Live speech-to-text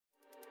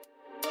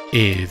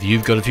If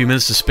you've got a few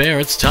minutes to spare,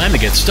 it's time to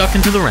get stuck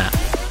into the wrap.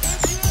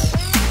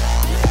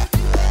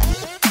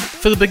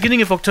 For the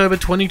beginning of October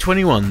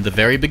 2021, the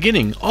very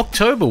beginning,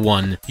 October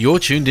 1, you're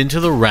tuned into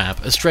The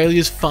Wrap,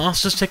 Australia's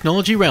fastest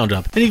technology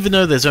roundup. And even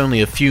though there's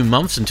only a few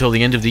months until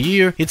the end of the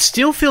year, it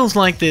still feels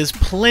like there's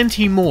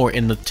plenty more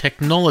in the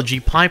technology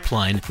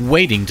pipeline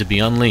waiting to be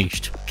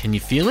unleashed. Can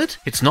you feel it?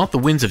 It's not the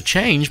winds of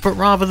change, but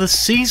rather the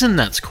season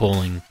that's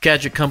calling.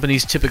 Gadget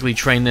companies typically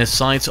train their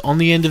sights on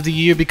the end of the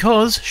year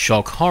because,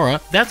 shock horror,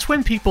 that's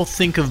when people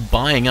think of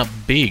buying up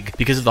big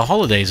because of the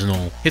holidays and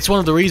all. It's one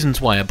of the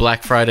reasons why a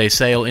Black Friday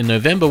sale in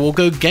November will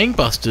go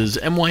gangbusters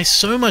and why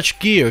so much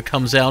gear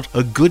comes out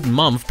a good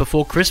month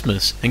before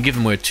Christmas. And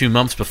given we're 2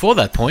 months before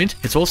that point,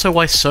 it's also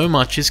why so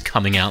much is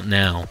coming out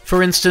now.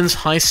 For instance,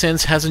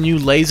 Hisense has a new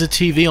laser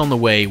TV on the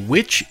way,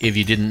 which, if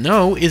you didn't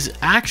know, is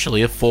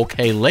actually a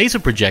 4K laser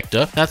projector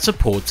that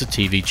supports a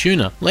TV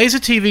tuner. Laser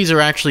TVs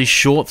are actually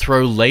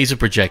short-throw laser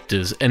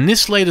projectors, and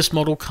this latest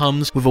model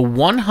comes with a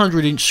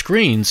 100-inch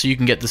screen so you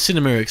can get the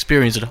cinema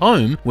experience at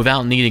home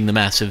without needing the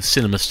massive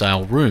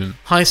cinema-style room.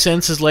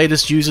 Hisense's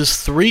latest uses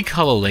 3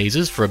 color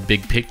lasers for a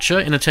big picture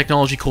in a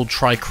technology called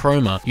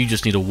trichroma. You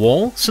just need a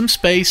wall, some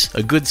space,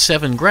 a good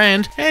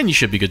 $7,000, and you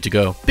should be good to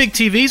go. Big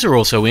TVs are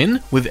also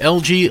in, with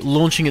LG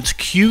launching its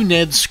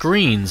QNED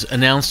screens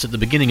announced at the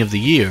beginning of the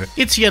year.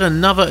 It's yet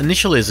another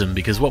initialism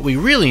because what we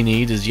really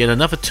need is yet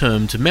another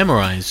term to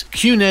memorize.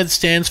 QNED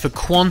stands for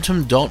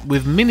Quantum Dot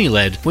with Mini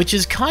LED, which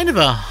is kind of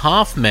a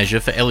half measure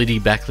for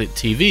LED backlit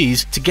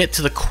TVs to get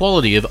to the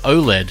quality of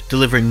OLED,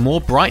 delivering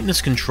more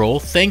brightness control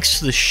thanks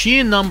to the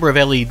sheer number of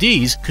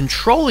LEDs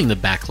controlling the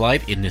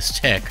backlight in this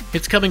tech.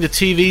 It's coming to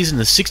TVs in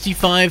the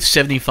 65,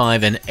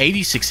 75 and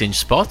 86-inch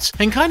spots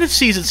and kind of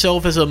sees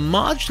itself as a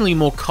marginally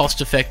more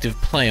cost-effective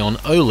play on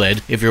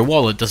OLED if your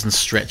wallet doesn't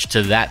stretch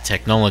to that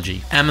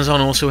technology. Amazon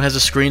also has a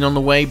screen on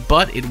the way,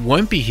 but it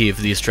won't be here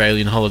for the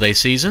Australian holiday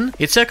season.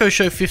 Its Echo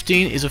Show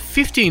 15 is a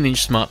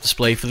 15-inch smart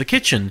display for the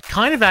kitchen,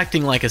 kind of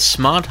acting like a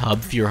smart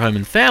hub for your home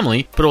and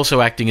family, but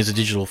also acting as a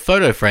digital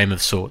photo frame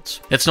of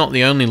sorts. It's not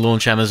the only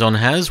launch Amazon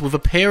has, with a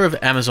pair of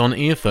Amazon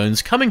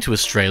earphones coming to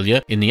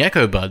Australia in the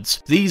Echo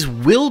Buds. These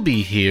will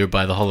be here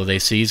by the holiday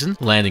season,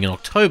 landing in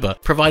October,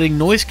 providing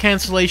noise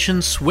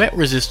cancellation, sweat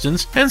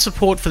resistance, and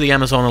support for the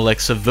Amazon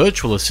Alexa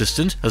virtual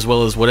assistant, as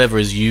well as whatever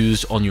is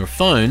used on your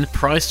phone,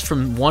 priced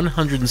from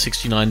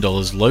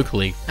 $169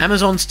 locally.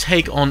 Amazon's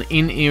take on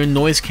in-ear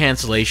noise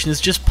cancellation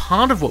is just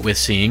part of what we're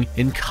seeing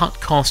in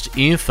cut-cost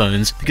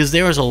earphones because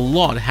there is a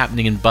lot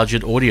happening in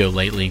budget audio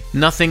lately.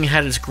 Nothing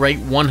had its great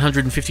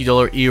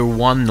 $150 Ear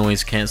 1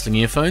 noise-cancelling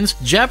earphones.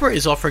 Jabra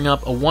is offering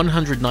up a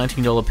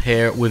 $119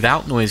 pair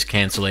without noise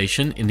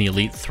cancellation in the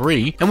Elite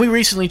 3, and we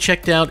recently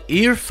checked out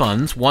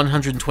Earphones'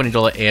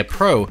 $120 Air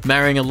Pro,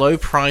 marrying a low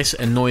price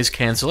and noise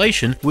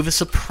cancellation with a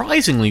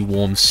surprisingly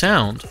warm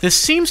sound. There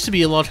seems to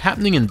be a lot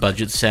happening in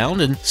budget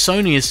sound, and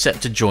Sony is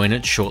set to join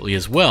it shortly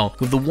as well,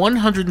 with the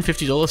 $150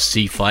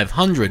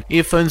 C500,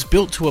 earphones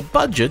built to a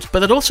budget, but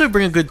that also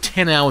bring a good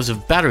 10 hours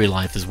of battery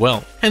life as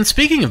well. And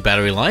speaking of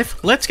battery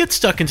life, let's get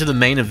stuck into the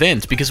main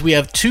event because we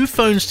have 2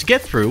 phones to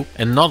get through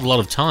and not a lot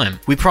of time.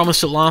 We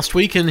promised it last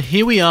week, and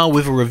here we are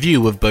with a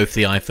review of both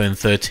the iPhone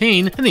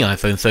 13 and the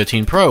iPhone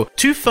 13 Pro,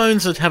 2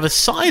 phones that have a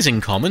size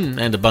in common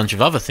and a bunch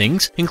of other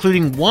things,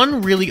 including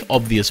one really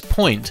obvious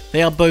point.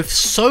 They are both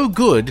so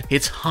good,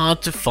 it's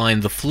hard to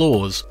find the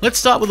flaws. Let's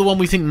start with the one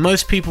we think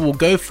most people will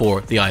go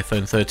for, the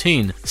iPhone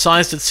 13.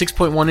 Sized at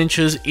 6.1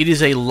 inches, it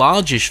is a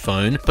largish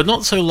phone, but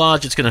not so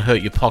large it's going to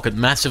hurt your pocket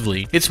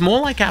massively. It's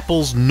more like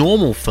Apple's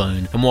normal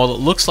phone, and while it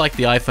looks like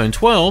the iPhone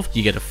 12,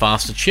 you get a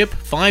faster chip,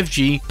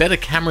 5G, better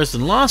cameras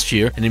than last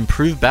year, and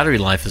improved battery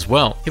life as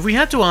well. If we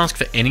had to ask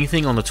for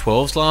anything on the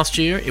 12s last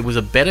year, it was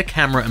a better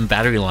camera and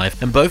battery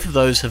life, and both of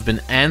those have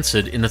been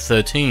answered in the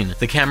 13.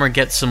 The camera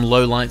gets some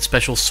low light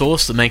special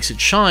sauce that makes it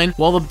shine,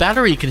 while the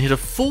battery can hit a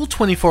full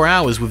 24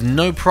 hours with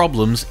no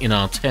problems in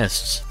our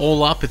tests.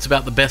 All up, it's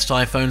about the best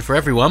iPhone for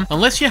everyone,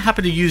 unless you're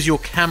happy to use your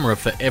camera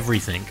for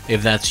everything.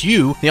 If that's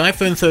you, the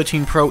iPhone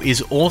 13 Pro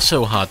is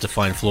also hard to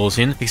find flaws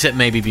in, except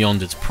maybe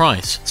beyond its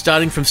price.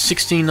 Starting from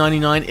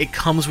 $1699, it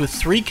comes with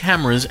 3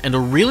 cameras and a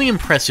really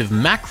impressive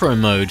macro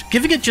mode,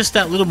 giving it just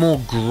that little more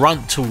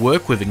grunt to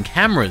work with in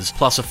cameras,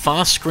 plus a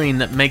fast screen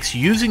that makes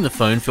using the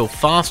phone feel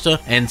faster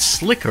and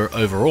slicker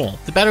overall.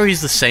 The battery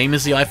is the same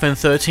as the iPhone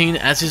 13,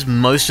 as is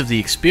most of the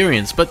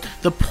experience, but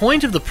the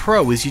point of the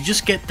Pro is you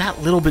just get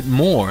that little bit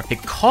more.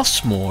 It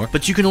costs more,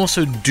 but you can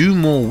also do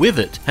more with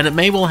it, and it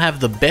may well have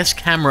the best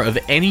camera of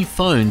any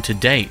phone to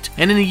date.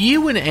 And in a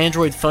year when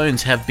Android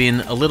phones have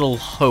been a little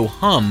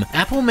ho-hum,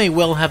 Apple may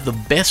well have the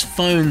best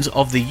phones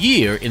of the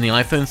year in the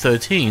iPhone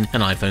 13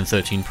 and iPhone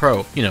 13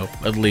 Pro. You know,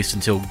 at least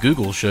until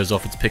Google shows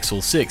off its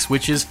Pixel 6,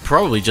 which is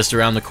probably just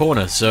around the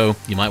corner, so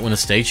you might want to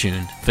stay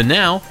tuned. For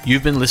now,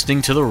 you've been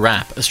listening to The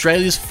Wrap,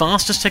 Australia's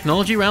fastest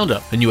technology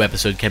roundup. A new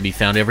episode can be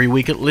found every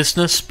week at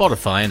Listener,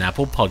 Spotify, and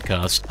Apple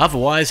Podcasts.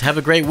 Otherwise, have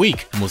a great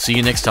week, and we'll see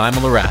you next time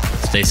on The Wrap.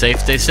 Stay safe,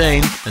 stay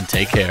sane, and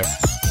take care.